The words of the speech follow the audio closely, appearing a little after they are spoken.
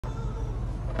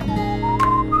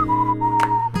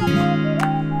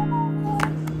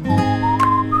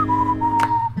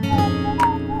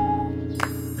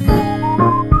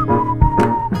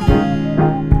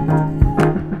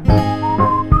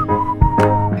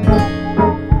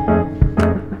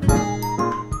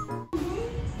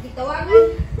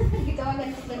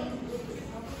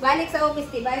sa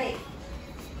office, di balik.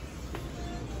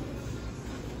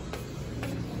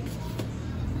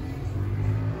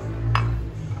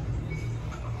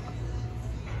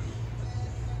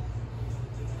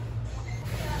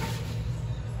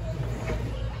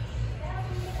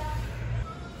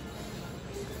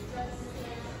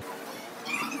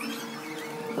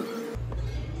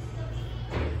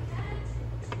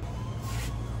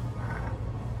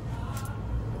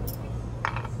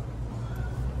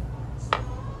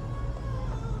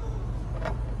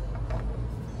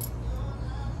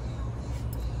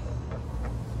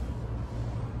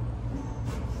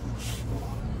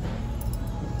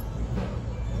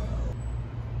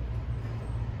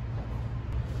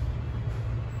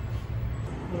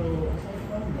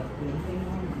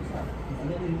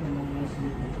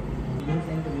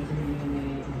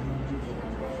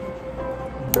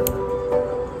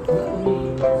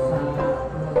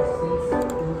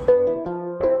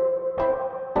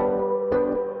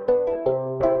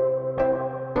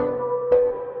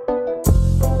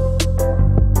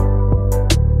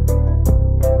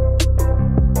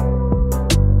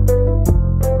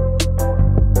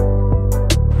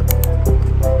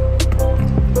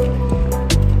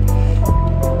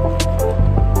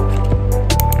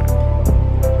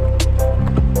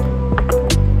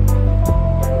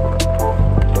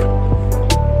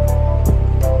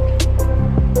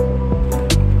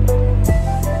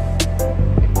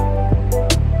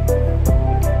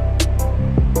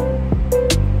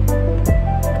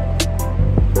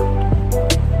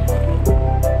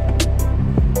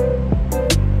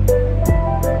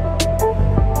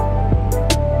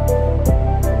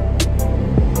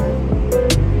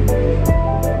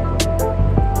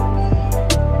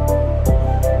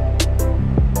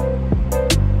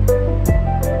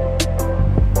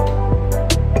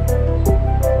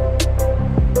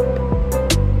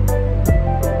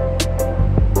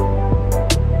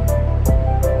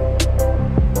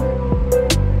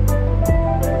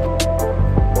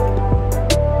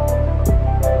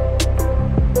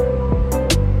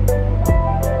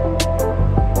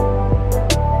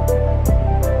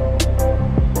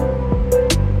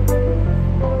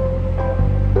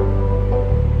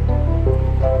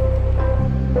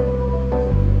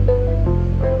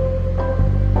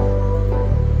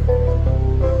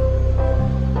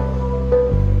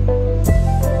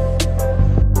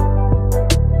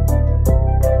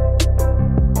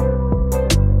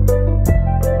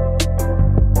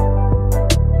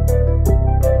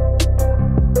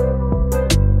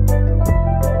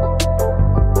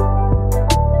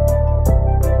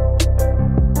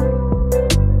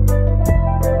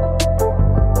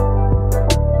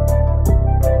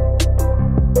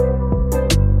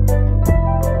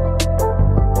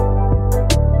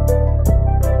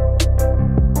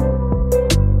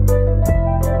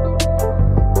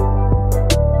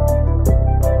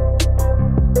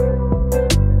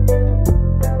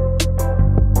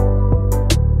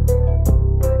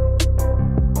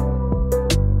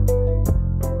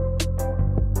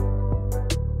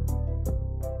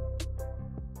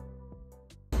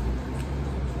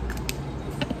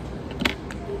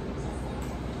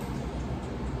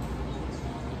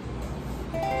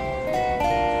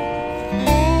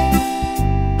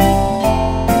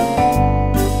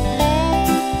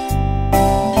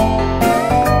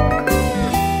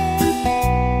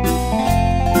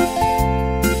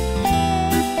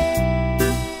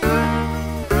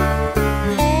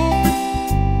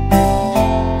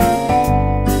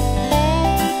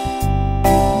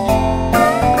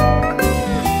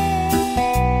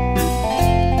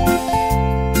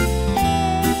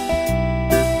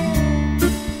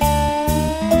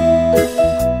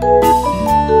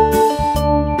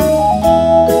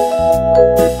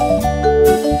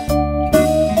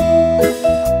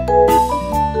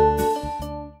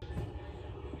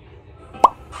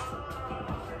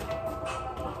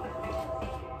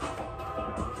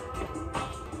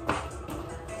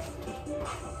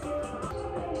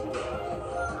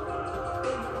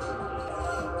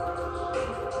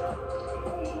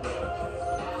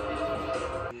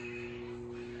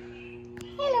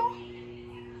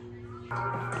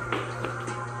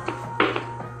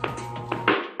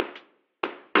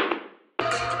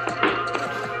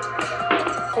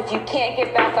 If you can't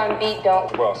get back on beat,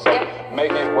 don't. Well, so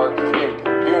make it work.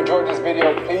 If you enjoyed this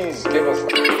video, please give us. You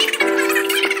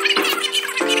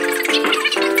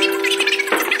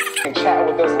can chat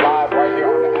with us live right here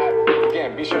on the app.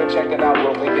 Again, be sure to check that out.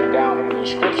 We'll link it down in the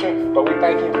description. But we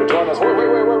thank you for joining us.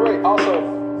 Wait. Also,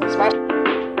 smash.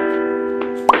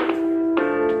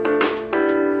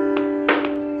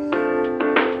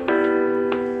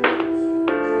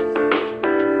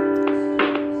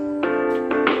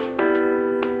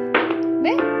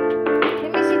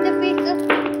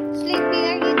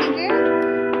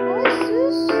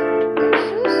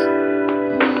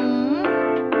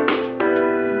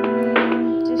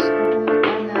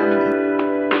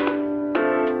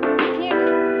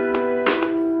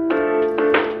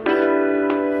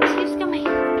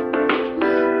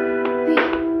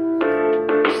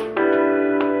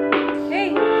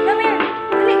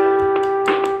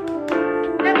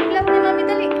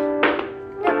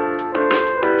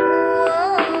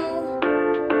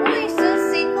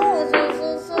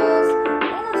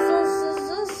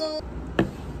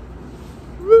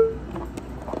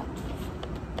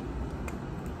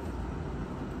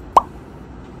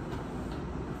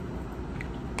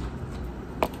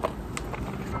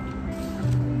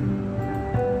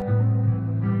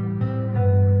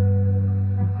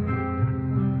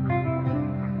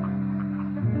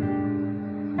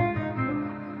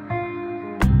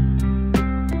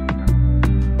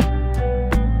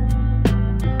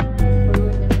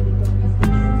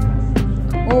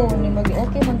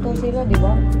 di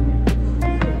ba?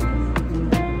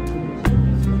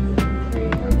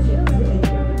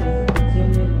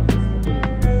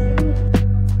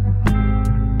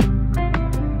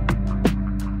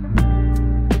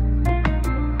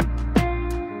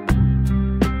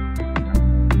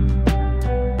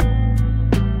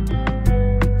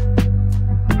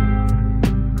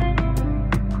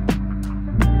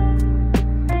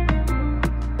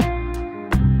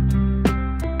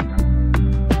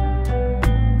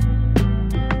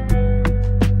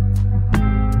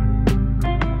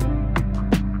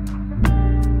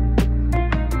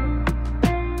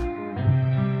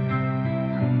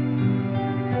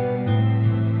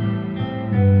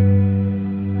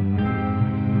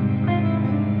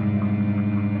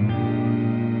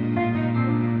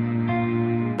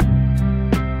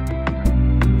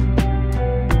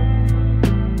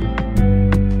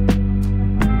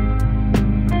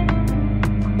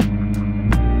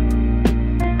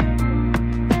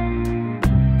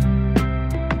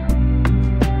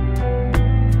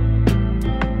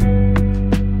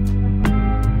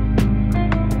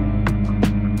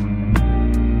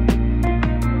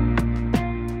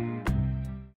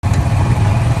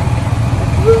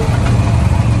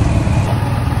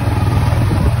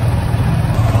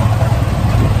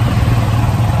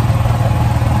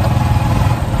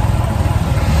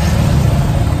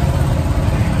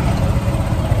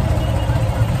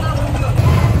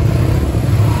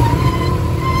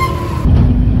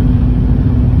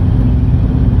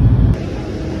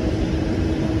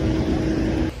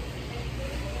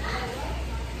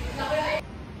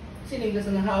 Sinigla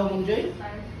sa nahaw mong Joy?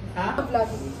 Ha?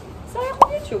 Saya ko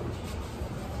YouTube.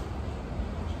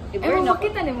 I-blur Ewan na mo,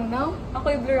 kita ni mo now? ako.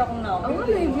 I-blur ako na. Ang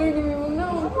wala, i-blur ni mo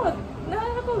now. What?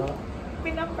 Nahan ako.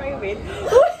 Pinang-private.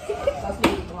 Tapos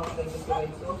nilito nga ako tayo sa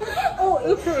rides. Oh,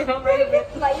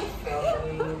 private life.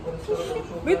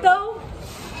 Bitaw.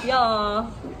 Yeah.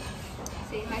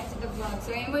 Say hi to the vlog.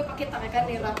 So, yun mo ipakita kay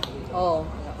kanila. Oh.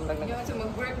 Yung sa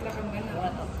mag-work na kang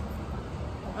gano'n.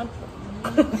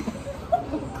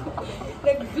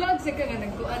 Nag-vlog sa ka nga,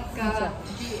 nagkuan ka,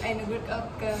 ay nag-workout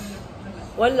ka.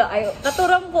 Wala. Ay,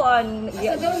 katuram ko an.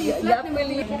 Asa daw ni flat na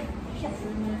mali.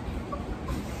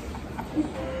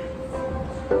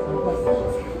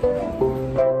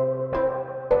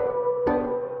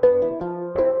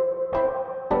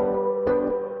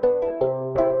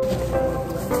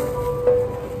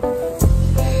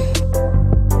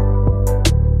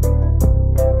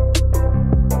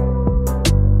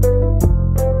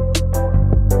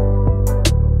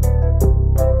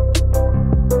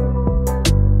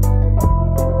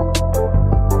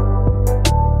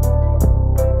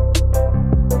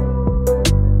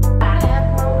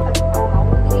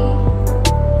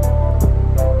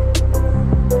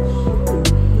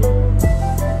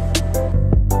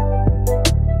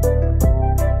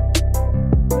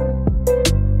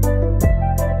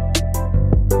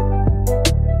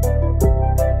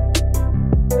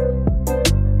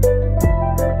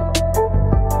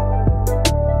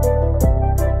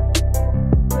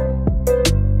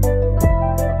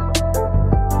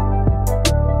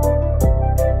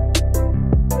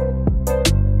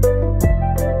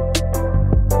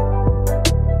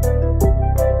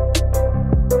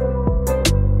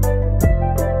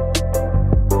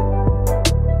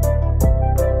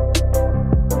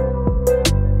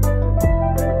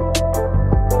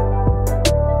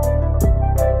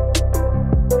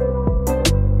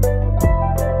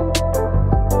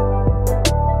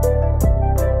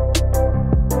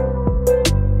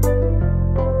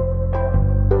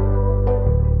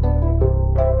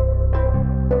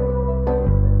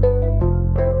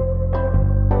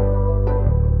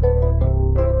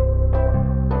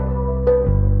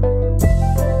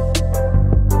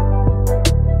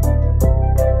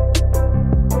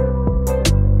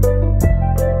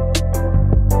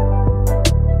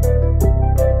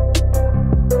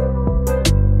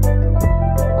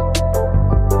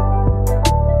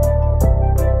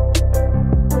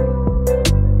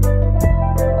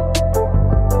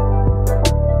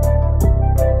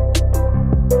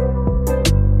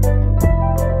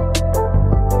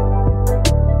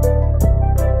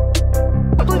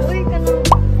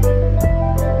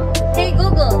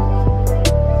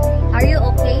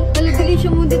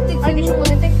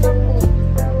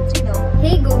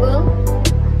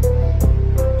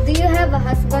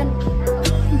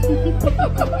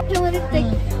 You want to take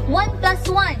 1 plus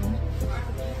 1.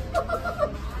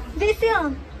 This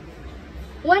yun.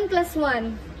 1 plus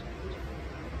 1.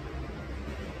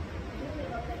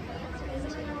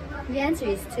 The answer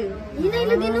is 2. Hinay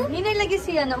lagi no? Hinay lagi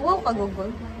siya na. Wow ka,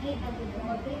 Google.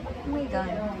 Oh my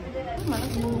God.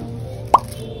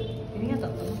 Ini nga to.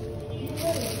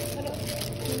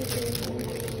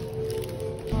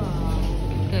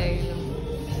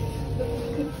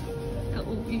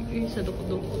 sa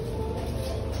duko-duko.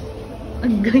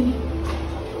 Agay.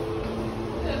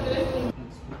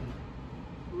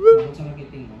 Bakit sa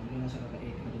marketing mo? Hindi na siya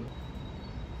kaka-8 ka doon.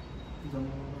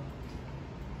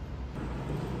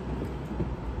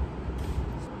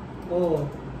 Oo.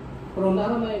 Pero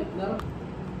naramay,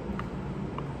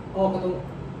 Oo, katong...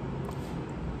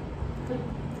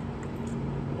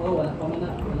 Oo, wala pa man na.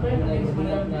 Wala pa man na yung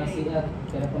binat na CR.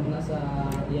 Pero pa man na sa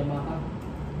Yamaha.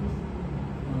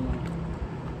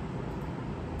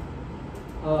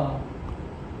 Oo.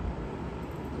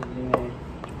 Sige, may...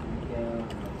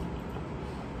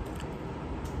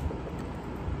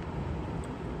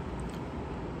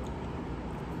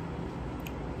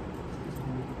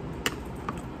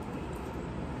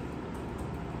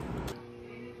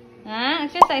 Ha?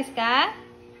 Exercise ka?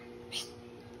 Psst.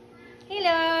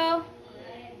 Hello!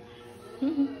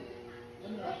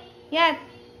 Yat!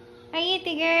 Hi,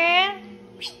 Iti girl!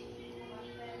 Psst.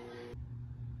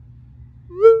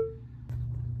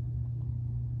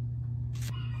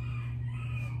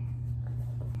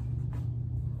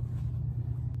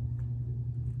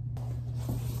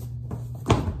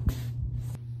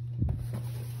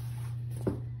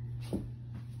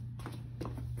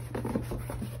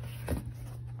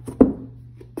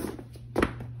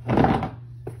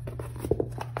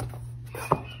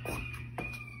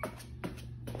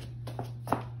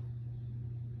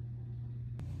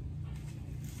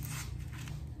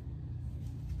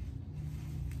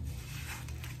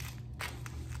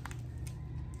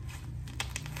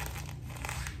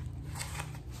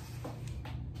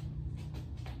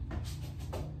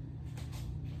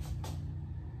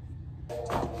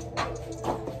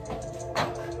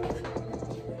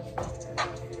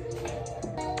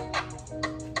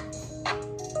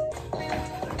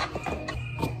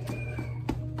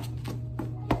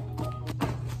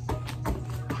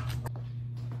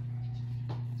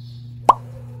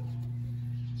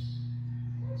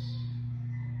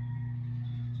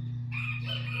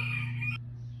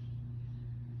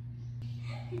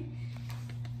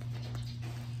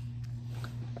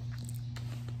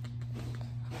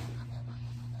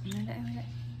 Wala.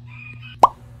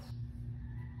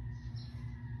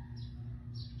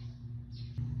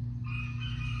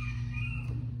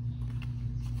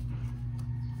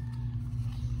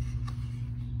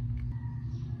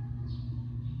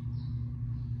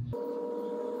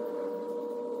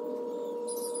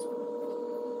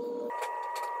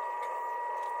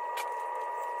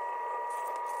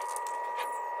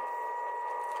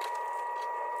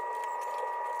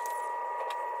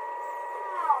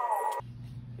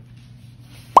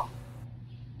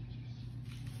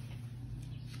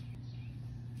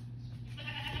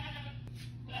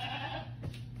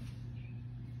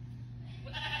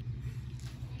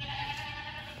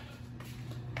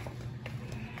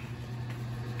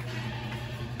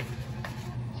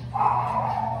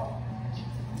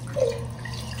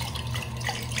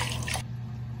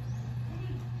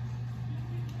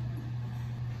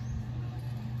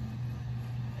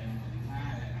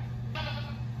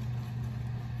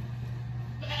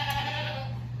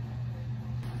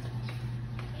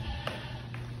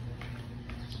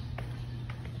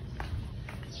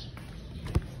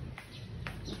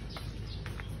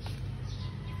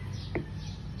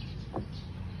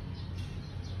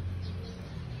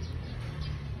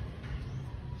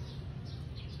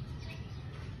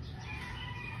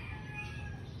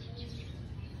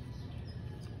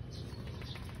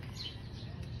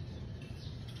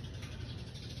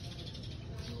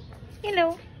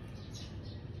 Hello.